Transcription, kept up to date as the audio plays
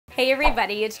Hey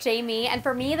everybody, it's Jamie, and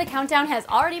for me, the countdown has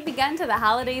already begun to the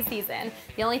holiday season.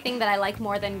 The only thing that I like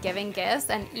more than giving gifts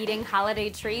and eating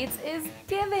holiday treats is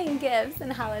giving gifts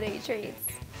and holiday treats.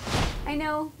 I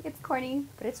know, it's corny,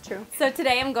 but it's true. So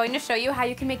today I'm going to show you how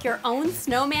you can make your own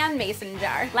snowman mason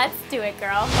jar. Let's do it,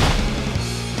 girl.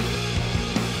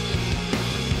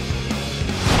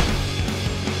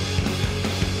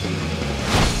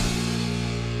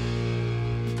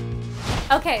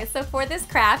 Okay, so for this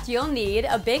craft, you'll need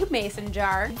a big mason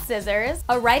jar, scissors,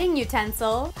 a writing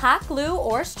utensil, hot glue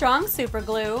or strong super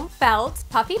glue, felt,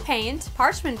 puffy paint,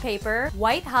 parchment paper,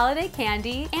 white holiday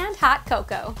candy, and hot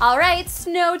cocoa. All right,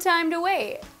 snow time to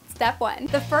wait. Step 1.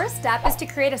 The first step is to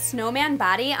create a snowman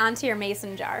body onto your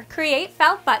mason jar. Create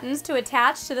felt buttons to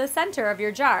attach to the center of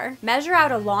your jar. Measure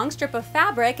out a long strip of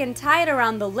fabric and tie it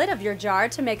around the lid of your jar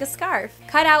to make a scarf.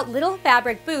 Cut out little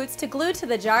fabric boots to glue to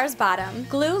the jar's bottom.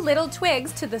 Glue little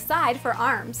twigs to the side for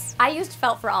arms. I used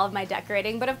felt for all of my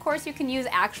decorating, but of course you can use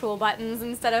actual buttons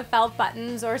instead of felt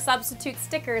buttons or substitute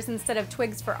stickers instead of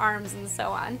twigs for arms and so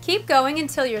on. Keep going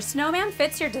until your snowman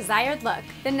fits your desired look.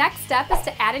 The next step is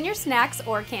to add in your snacks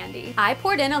or candy. I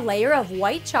poured in a layer of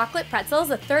white chocolate pretzels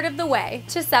a third of the way.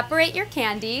 To separate your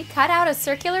candy, cut out a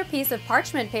circular piece of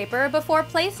parchment paper before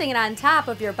placing it on top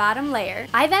of your bottom layer.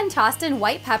 I then tossed in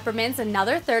white peppermints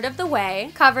another third of the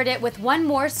way, covered it with one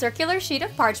more circular sheet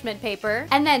of parchment paper,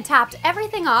 and then topped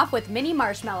everything off with mini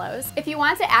marshmallows. If you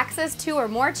want to access 2 or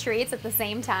more treats at the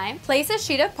same time, place a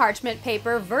sheet of parchment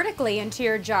paper vertically into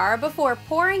your jar before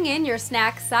pouring in your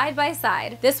snacks side by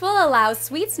side. This will allow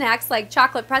sweet snacks like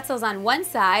chocolate pretzels on one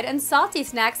side and salty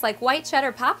snacks like white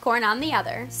cheddar popcorn on the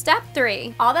other. Step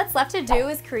 3. All that's left to do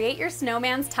is create your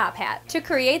snowman's top hat. To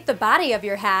create the body of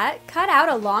your hat, cut out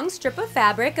a long strip of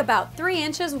fabric about 3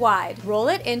 inches wide. Roll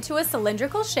it into a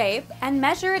cylindrical shape and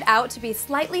measure it out to be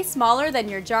slightly smaller than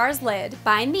your jar's lid.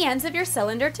 Bind the ends of your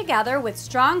cylinder together with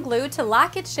strong glue to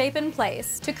lock its shape in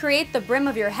place. To create the brim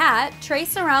of your hat,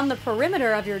 trace around the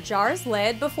perimeter of your jar's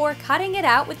lid before cutting it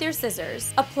out with your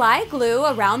scissors. Apply glue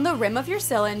around the rim of your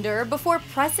cylinder before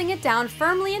pressing it down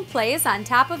firmly in place on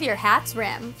top of your hat's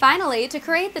rim. Finally, to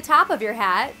create the top of your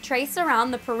hat, trace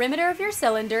around the perimeter of your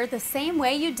cylinder the same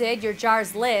way you did your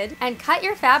jar's lid and cut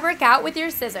your fabric out with your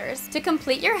scissors. To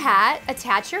complete your hat,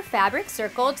 attach your fabric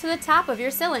circle to the top of your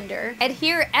cylinder.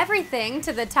 Adhere everything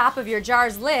to the top of your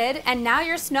jar's lid, and now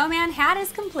your snowman hat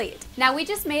is complete. Now we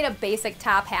just made a basic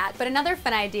top hat, but another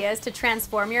fun idea is to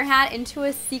transform your hat into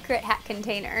a secret hat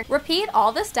container. Repeat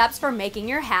all the steps for making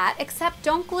your hat, except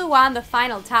don't glue on the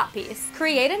final top piece.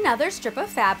 Create another strip of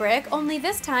fabric, only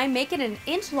this time make it an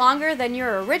inch longer than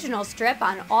your original strip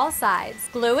on all sides.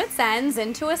 Glue its ends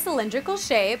into a cylindrical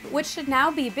shape, which should now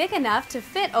be big enough to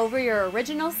fit over your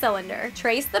original cylinder.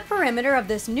 Trace the perimeter of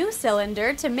this new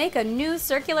cylinder to make a new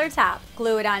circular top.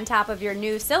 Glue it on top of your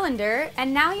new cylinder,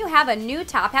 and now you have a new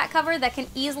top hat cover that can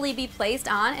easily be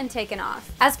placed on and taken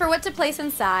off. As for what to place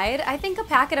inside, I think a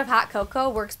packet of hot cocoa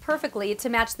works perfectly to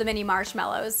match the mini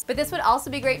marshmallows, but this would also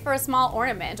be great for a small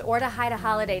ornament or to hide a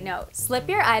holiday note. Slip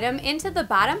your item into the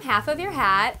bottom half of your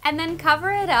hat and then cover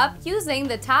it up using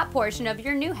the top portion of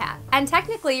your new hat. And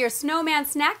technically your snowman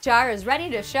snack jar is ready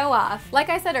to show off. Like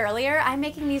I said earlier, I'm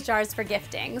making these jars for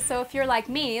gifting, so if you're like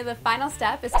me, the final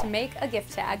step is to make a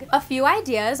gift tag. A few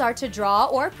ideas are to draw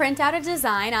or print out a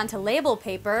design onto label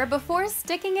paper before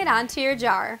sticking it onto your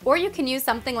jar. Or you can use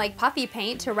something like puffy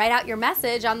paint to write out your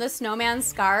message on the snowman's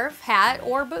scarf, hat,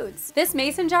 or boots. This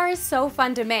mason jar is so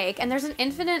fun to make, and there's an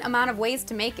infinite amount of ways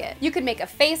to make it. You could make a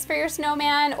face for your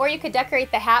snowman, or you could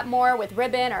decorate the hat more with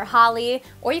ribbon or holly,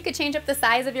 or you could change up the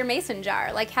size of your mason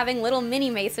jar, like having little mini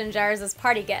mason jars as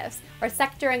party gifts, or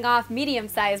sectoring off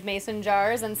medium-sized mason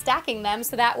jars and stacking them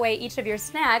so that way each of your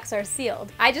snacks are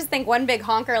sealed. I just think one big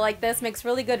honker like this makes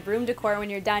really good room decor when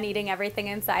you're done eating everything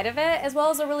inside of it, as well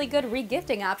as a really good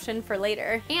re-gifting option for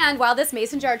later. And while this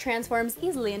mason jar transforms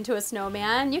easily into a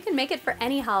snowman, you can make it for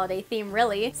any holiday theme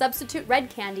really. Substitute red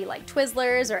candy like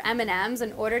Twizzlers or M&Ms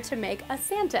in order to make a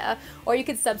Santa, or you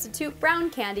could substitute brown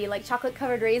candy like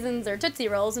chocolate-covered raisins or Tootsie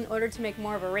Rolls in order to make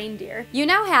more of a reindeer. You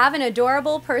now have an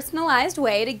adorable, personalized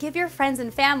way to give your friends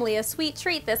and family a sweet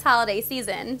treat this holiday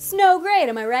season. Snow great,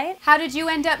 am I right? How did you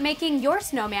end up making your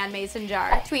snowman mason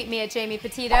jar? Tweet me at Jamie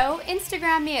Petito,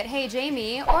 Instagram me at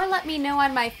HeyJamie, or let me know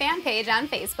on my fan page on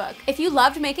Facebook. If you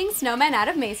loved making snowmen out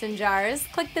of mason jars,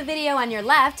 click the video on your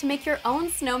left to make your own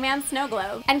snowman snow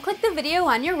globe, and click the video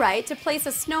on your right to place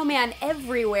a snowman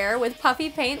everywhere with puffy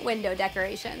paint window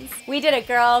decorations. We did it,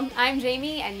 girl. I'm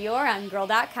Jamie, and you're on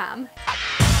Gurl.com.